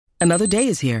Another day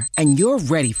is here, and you're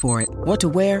ready for it. What to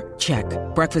wear? Check.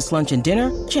 Breakfast, lunch, and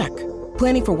dinner? Check.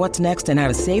 Planning for what's next and how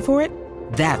to save for it?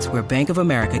 That's where Bank of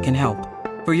America can help.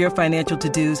 For your financial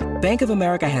to-dos, Bank of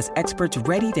America has experts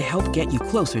ready to help get you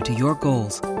closer to your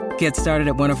goals. Get started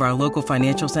at one of our local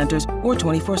financial centers or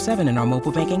 24/7 in our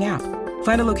mobile banking app.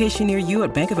 Find a location near you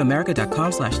at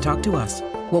bankofamerica.com/talktous.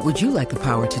 What would you like the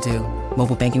power to do?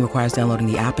 Mobile banking requires downloading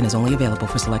the app and is only available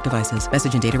for select devices.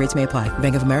 Message and data rates may apply.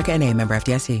 Bank of America N.A., member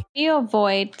FDIC. You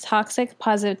avoid toxic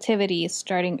positivity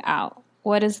starting out.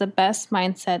 What is the best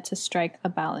mindset to strike a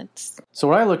balance? So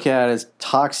what I look at is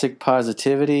toxic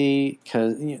positivity,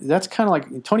 because that's kind of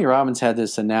like Tony Robbins had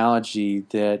this analogy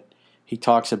that he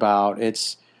talks about.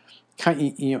 It's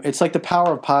it's like the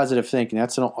power of positive thinking.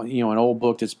 That's an old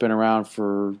book that's been around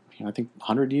for I think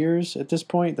 100 years at this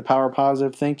point. The power of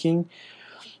positive thinking.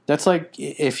 That's like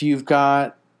if you've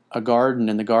got a garden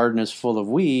and the garden is full of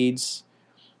weeds,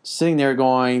 sitting there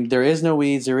going, there is no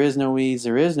weeds, there is no weeds,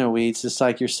 there is no weeds. Just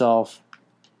psych yourself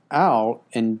out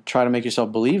and try to make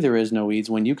yourself believe there is no weeds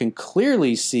when you can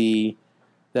clearly see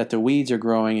that the weeds are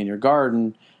growing in your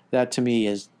garden. That to me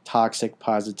is toxic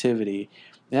positivity.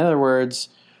 In other words,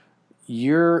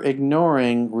 you're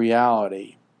ignoring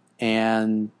reality,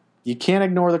 and you can't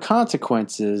ignore the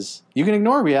consequences. You can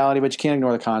ignore reality, but you can't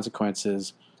ignore the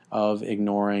consequences of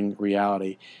ignoring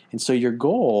reality. And so your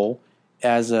goal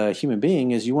as a human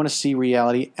being is you want to see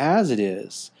reality as it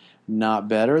is, not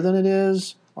better than it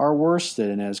is or worse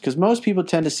than it is. Because most people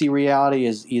tend to see reality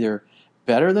as either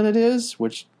better than it is,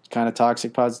 which is kind of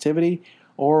toxic positivity,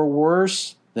 or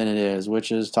worse than it is,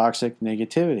 which is toxic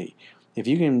negativity. If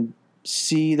you can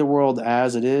see the world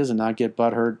as it is and not get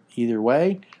butthurt either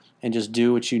way and just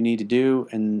do what you need to do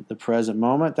in the present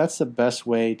moment, that's the best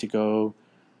way to go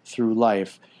through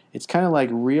life. It's kind of like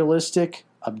realistic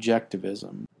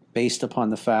objectivism based upon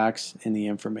the facts and the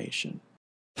information.